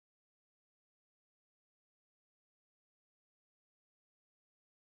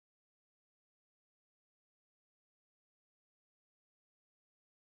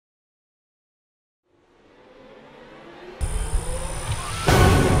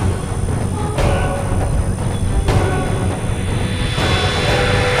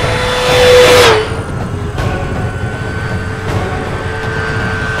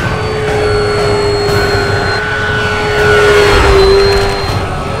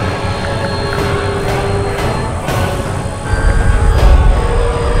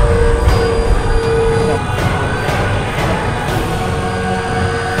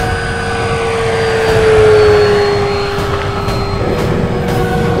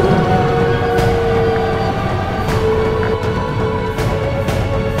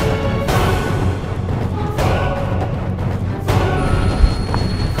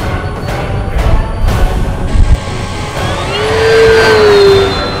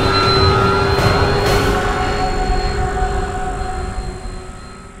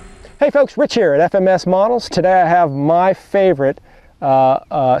folks, Rich here at FMS Models. Today I have my favorite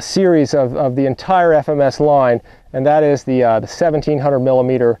series of the entire FMS line, and that is the 1700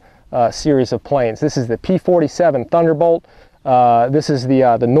 millimeter series of planes. This is the P-47 Thunderbolt. This is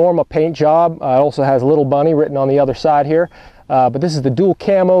the Norma paint job. It also has Little Bunny written on the other side here. But this is the dual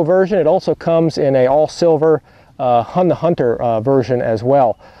camo version. It also comes in a all silver Hun the Hunter version as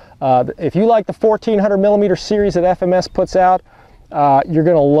well. If you like the 1400 millimeter series that FMS puts out, you're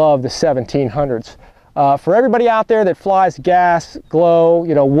going to love the 1700s. For everybody out there that flies gas, glow,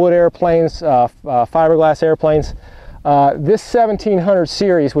 wood airplanes, fiberglass airplanes, this 1700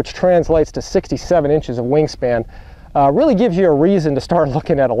 series, which translates to 67 inches of wingspan, really gives you a reason to start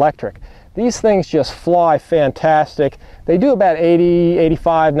looking at electric. These things just fly fantastic. They do about 80,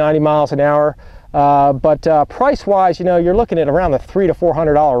 85, 90 miles an hour. But price-wise, you're looking at around the $300 to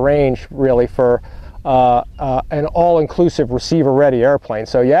 $400 range, really, for an all-inclusive receiver-ready airplane.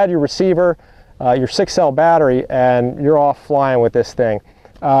 So you add your receiver, your 6-cell battery, and you're off flying with this thing.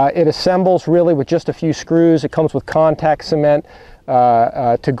 It assembles really with just a few screws. It comes with contact cement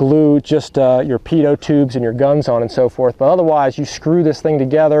to glue just your pitot tubes and your guns on and so forth. But otherwise, you screw this thing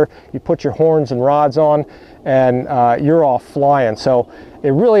together, you put your horns and rods on, and you're off flying. So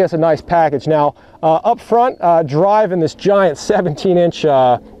it really is a nice package. Now, up front, driving this giant 17-inch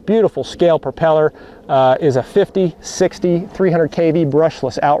beautiful scale propeller is a 50, 60, 300 kV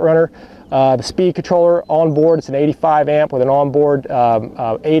brushless outrunner. The speed controller on board, it's an 85 amp with an onboard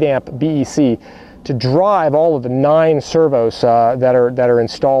 8 amp BEC to drive all of the 9 servos that are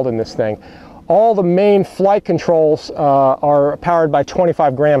installed in this thing. All the main flight controls are powered by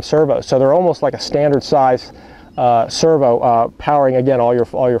 25 gram servos, so they're almost like a standard size servo powering, again, all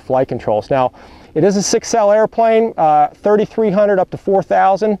your flight controls. Now, it is a 6-cell airplane, 3,300 up to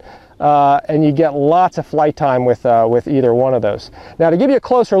 4,000. And you get lots of flight time with either one of those. Now, to give you a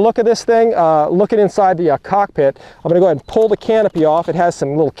closer look at this thing, looking inside the cockpit, I'm going to go ahead and pull the canopy off. It has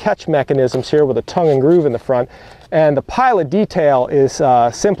some little catch mechanisms here with a tongue and groove in the front. And the pilot detail is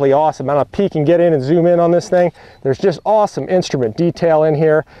simply awesome. I'm going to peek and get in and zoom in on this thing. There's just awesome instrument detail in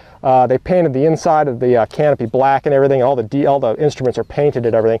here. They painted the inside of the canopy black and everything. All the instruments are painted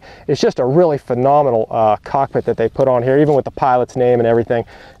and everything. It's just a really phenomenal cockpit that they put on here, even with the pilot's name and everything.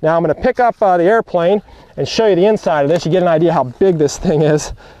 Now I'm going to pick up the airplane and show you the inside of this. You get an idea how big this thing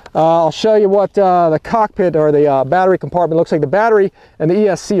is. I'll show you what the cockpit or the battery compartment looks like. The battery and the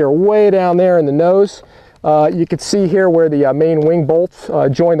ESC are way down there in the nose. You can see here where the main wing bolts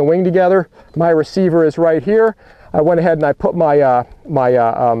join the wing together. My receiver is right here. I went ahead and I put my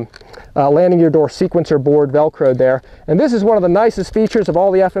landing gear door sequencer board Velcroed there. And this is one of the nicest features of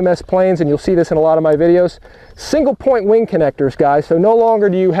all the FMS planes, and you'll see this in a lot of my videos. Single point wing connectors, guys. So no longer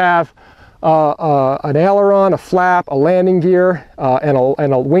do you have an aileron, a flap, a landing gear, and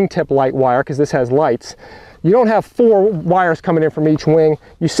a wingtip light wire, because this has lights. You don't have 4 wires coming in from each wing.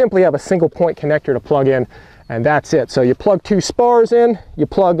 You simply have a single point connector to plug in, and that's it. So you plug 2 spars in, you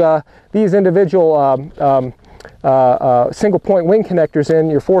plug these individual single point wing connectors in,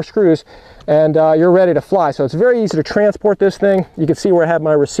 your 4 screws, and you're ready to fly. So it's very easy to transport this thing. You can see where I have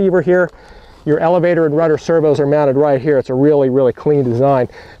my receiver here. Your elevator and rudder servos are mounted right here. It's a really, really clean design.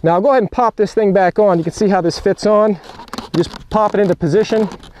 Now I'll go ahead and pop this thing back on. You can see how this fits on. You just pop it into position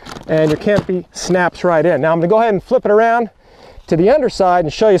and your canopy snaps right in. Now I'm going to go ahead and flip it around to the underside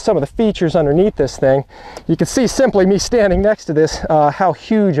and show you some of the features underneath this thing. You can see simply me standing next to this how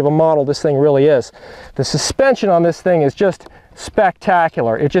huge of a model this thing really is. The suspension on this thing is just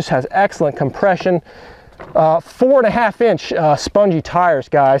spectacular. It just has excellent compression. 4.5 inch spongy tires,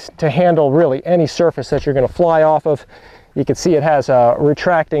 guys, to handle really any surface that you're going to fly off of. You can see it has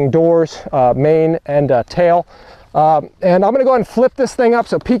retracting doors, main and tail. And I'm going to go ahead and flip this thing up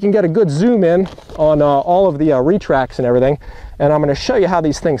so Pete can get a good zoom in on all of the retracts and everything. And I'm going to show you how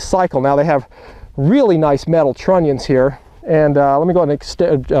these things cycle. Now they have really nice metal trunnions here. And let me go ahead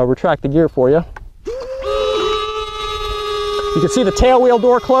and retract the gear for you. You can see the tail wheel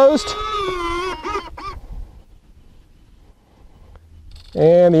door closed.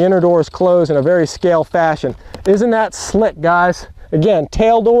 And the inner door is closed in a very scale fashion. Isn't that slick, guys? Again,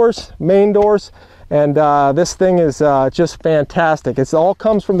 tail doors, main doors. And this thing is just fantastic. It all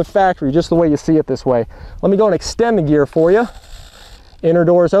comes from the factory, just the way you see it this way. Let me go and extend the gear for you. Inner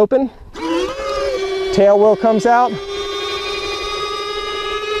doors open. Tail wheel comes out.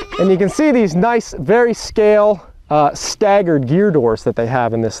 And you can see these nice, very scale, staggered gear doors that they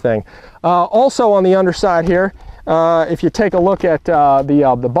have in this thing. Also on the underside here, if you take a look at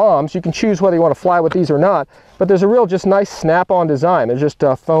the bombs, you can choose whether you want to fly with these or not. But there's a real just nice snap-on design. They're just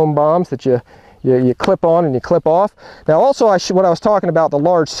foam bombs that you you clip on and you clip off. Now also, what I was talking about, the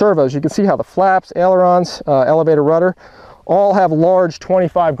large servos, you can see how the flaps, ailerons, elevator rudder, all have large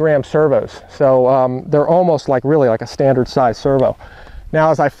 25-gram servos. So they're almost like really like a standard size servo.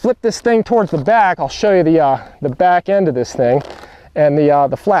 Now as I flip this thing towards the back, I'll show you the back end of this thing and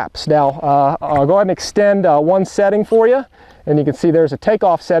the flaps. Now I'll go ahead and extend one setting for you, and you can see there's a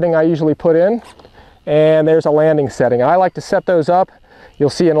takeoff setting I usually put in, and there's a landing setting. I like to set those up. You'll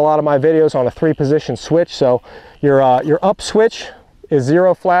see in a lot of my videos on a 3-position switch. So your up switch is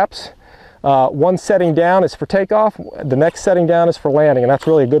 0 flaps. One setting down is for takeoff. The next setting down is for landing, and that's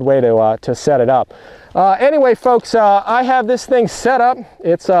really a good way to set it up. Anyway, folks, I have this thing set up.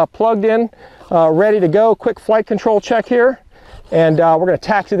 It's plugged in, ready to go. Quick flight control check here. And we're going to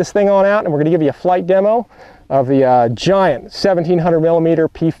taxi this thing on out, and we're going to give you a flight demo of the giant 1700 millimeter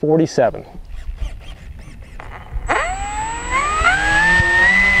P-47.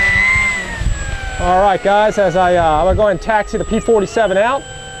 All right, guys, as I'm going to go ahead and taxi the P-47 out,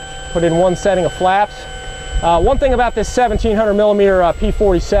 put in one setting of flaps. One thing about this 1700 millimeter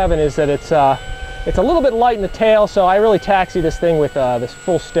P-47 is that it's a little bit light in the tail, so I really taxi this thing with this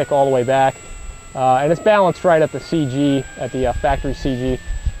full stick all the way back. And it's balanced right at the CG, at the factory CG.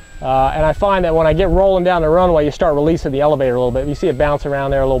 And I find that when I get rolling down the runway, you start releasing the elevator a little bit. You see it bounce around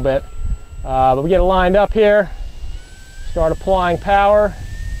there a little bit. But we get it lined up here, start applying power,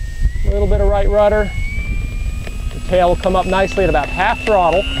 a little bit of right rudder. The tail will come up nicely at about half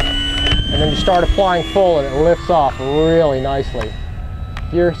throttle, and then you start applying full and it lifts off really nicely.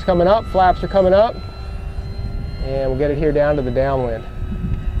 Gears coming up, flaps are coming up, and we'll get it here down to the downwind.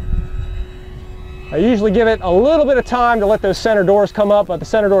 I usually give it a little bit of time to let those center doors come up, but the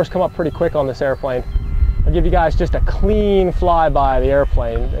center doors come up pretty quick on this airplane. I'll give you guys just a clean flyby of the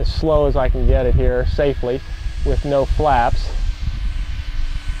airplane, as slow as I can get it here safely with no flaps.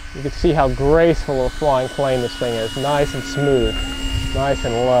 You can see how graceful a flying plane this thing is. Nice and smooth, nice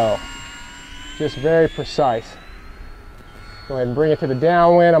and low. Just very precise. Go ahead and bring it to the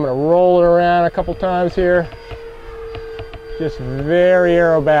downwind. I'm going to roll it around a couple times here. Just very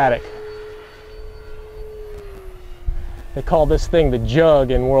aerobatic. They called this thing the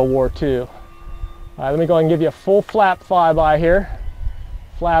Jug in World War II. All right, let me go ahead and give you a full flap flyby here.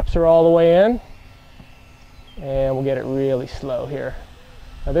 Flaps are all the way in, and we'll get it really slow here.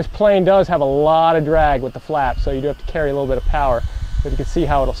 Now this plane does have a lot of drag with the flaps, so you do have to carry a little bit of power, but you can see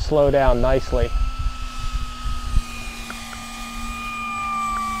how it'll slow down nicely.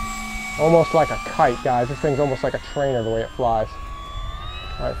 Almost like a kite, guys. This thing's almost like a trainer the way it flies.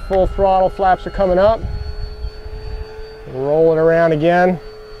 All right, full throttle, flaps are coming up. Roll it around again,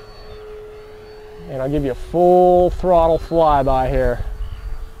 and I'll give you a full throttle flyby here.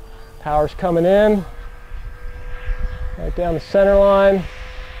 Power's coming in, right down the center line.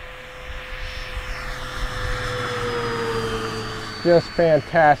 Just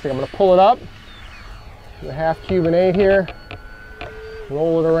fantastic. I'm going to pull it up, the half Cuban 8 here,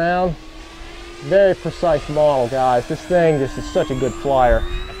 roll it around. Very precise model, guys. This thing just is such a good flyer.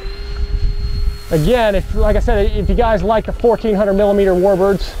 Again, like I said, if you guys like the 1400 millimeter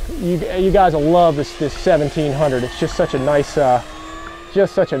warbirds, you guys will love this 1700. It's just such a nice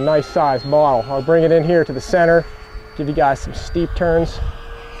size model. I'll bring it in here to the center, give you guys some steep turns.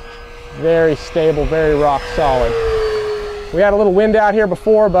 Very stable, very rock solid. We had a little wind out here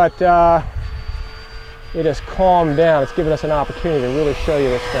before, but it has calmed down. It's given us an opportunity to really show you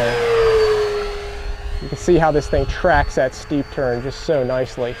this thing. You can see how this thing tracks that steep turn just so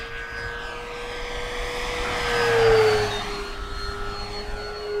nicely.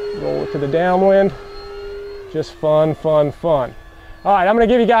 Roll it to the downwind. Just fun, fun, fun. All right, I'm going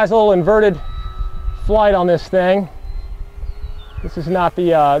to give you guys a little inverted flight on this thing. This is not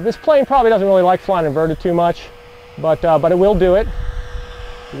the, this plane probably doesn't really like flying inverted too much, but it will do it.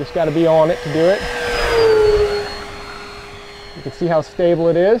 You just got to be on it to do it. You can see how stable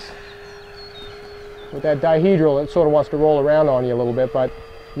it is. With that dihedral, it sort of wants to roll around on you a little bit, but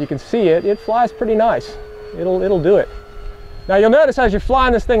you can see it flies pretty nice. It'll do it. Now you'll notice as you're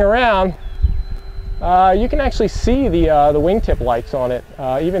flying this thing around, you can actually see the wingtip lights on it,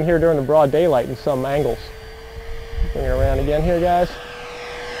 even here during the broad daylight in some angles. Bring it around again here, guys.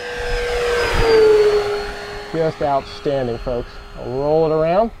 Just outstanding, folks. I'll roll it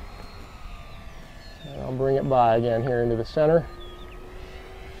around, and I'll bring it by again here into the center.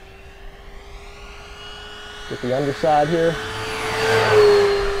 Get the underside here.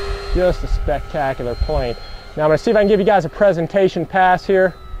 Just a spectacular plane. Now I'm going to see if I can give you guys a presentation pass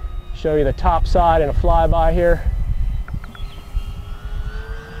here. Show you the top side in a flyby here.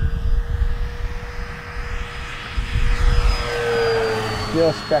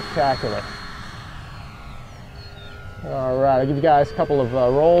 Just spectacular. All right, I'll give you guys a couple of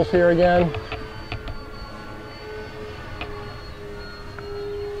rolls here again.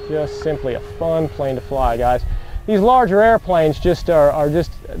 Just simply a fun plane to fly, guys. These larger airplanes just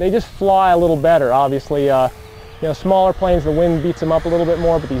they just fly a little better. Obviously, you know, smaller planes, the wind beats them up a little bit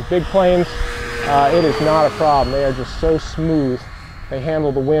more, but these big planes, it is not a problem. They are just so smooth. They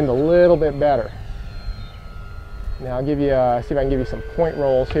handle the wind a little bit better. Now I'll give you, see if I can give you some point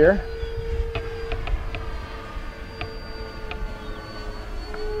rolls here.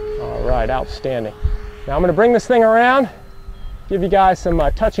 All right, outstanding. Now I'm going to bring this thing around, give you guys some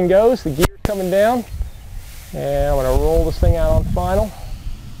touch and goes. The gear's coming down, and I'm going to roll this thing out on final.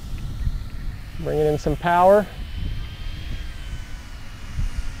 Bring it in some power.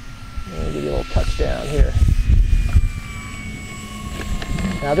 And give you a little touchdown here.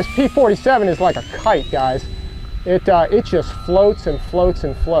 Now this P-47 is like a kite, guys. It just floats and floats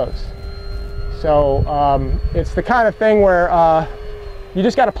and floats. So it's the kind of thing where you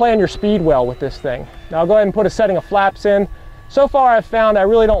just got to plan your speed well with this thing. Now I'll go ahead and put a setting of flaps in. So far I've found I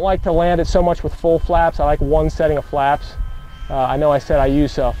really don't like to land it so much with full flaps. I like one setting of flaps. I know I said I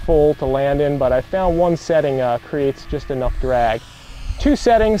use full to land in, but I found one setting creates just enough drag. Two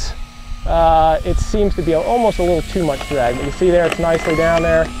settings, it seems to be almost a little too much drag. But you see there, it's nicely down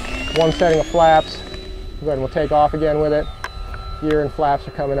there. One setting of flaps. Go ahead and we'll take off again with it. Gear and flaps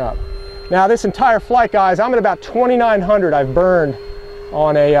are coming up. Now this entire flight, guys, I'm at about 2,900 I've burned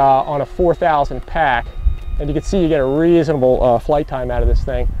on a 4,000 pack. And you can see you get a reasonable flight time out of this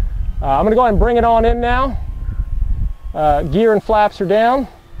thing. I'm gonna go ahead and bring it on in now. Gear and flaps are down.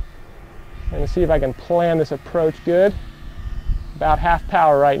 And see if I can plan this approach good. About half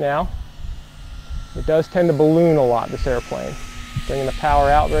power right now. It does tend to balloon a lot, this airplane. Bringing the power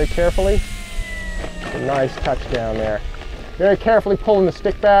out very carefully. A nice touchdown there. Very carefully pulling the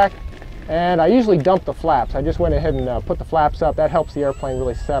stick back. And I usually dump the flaps. I just went ahead and put the flaps up. That helps the airplane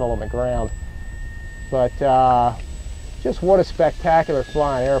really settle on the ground. But just what a spectacular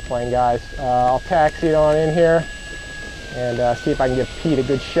flying airplane, guys. I'll taxi it on in here and see if I can give Pete a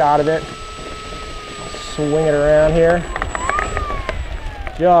good shot of it. I'll swing it around here.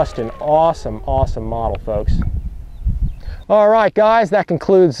 Just an awesome, awesome model, folks. All right, guys, that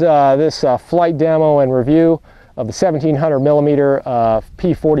concludes this flight demo and review of the 1700 millimeter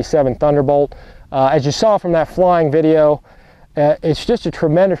P-47 Thunderbolt. As you saw from that flying video, it's just a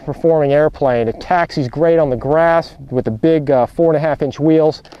tremendous performing airplane. It taxis great on the grass with the big 4.5-inch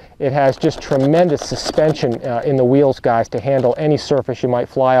wheels. It has just tremendous suspension in the wheels, guys, to handle any surface you might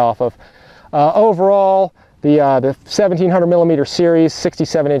fly off of. Overall, the 1700 millimeter series,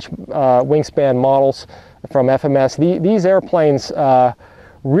 67-inch wingspan models from FMS, these airplanes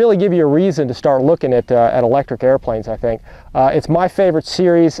really give you a reason to start looking at electric airplanes, I think. It's my favorite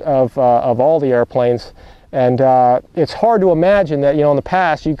series of all the airplanes. And it's hard to imagine that, you know, in the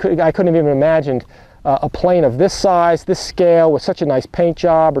past, I couldn't have even imagined a plane of this size, this scale, with such a nice paint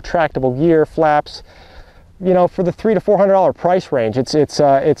job, retractable gear, flaps, you know, for the $300 to $400 price range. It's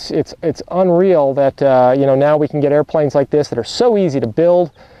unreal that, you know, now we can get airplanes like this that are so easy to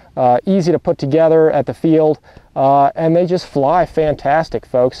build, easy to put together at the field, and they just fly fantastic,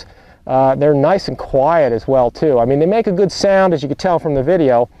 folks. They're nice and quiet as well, too. I mean, they make a good sound, as you could tell from the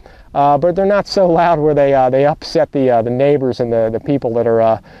video. But they're not so loud where they upset the neighbors and the people that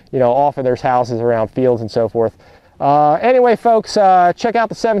are you know, off of their houses around fields and so forth. Anyway, folks, check out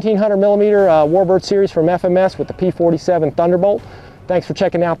the 1700 millimeter Warbird series from FMS with the P-47 Thunderbolt. Thanks for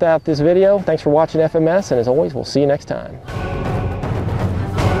checking out this video. Thanks for watching FMS, and as always, we'll see you next time.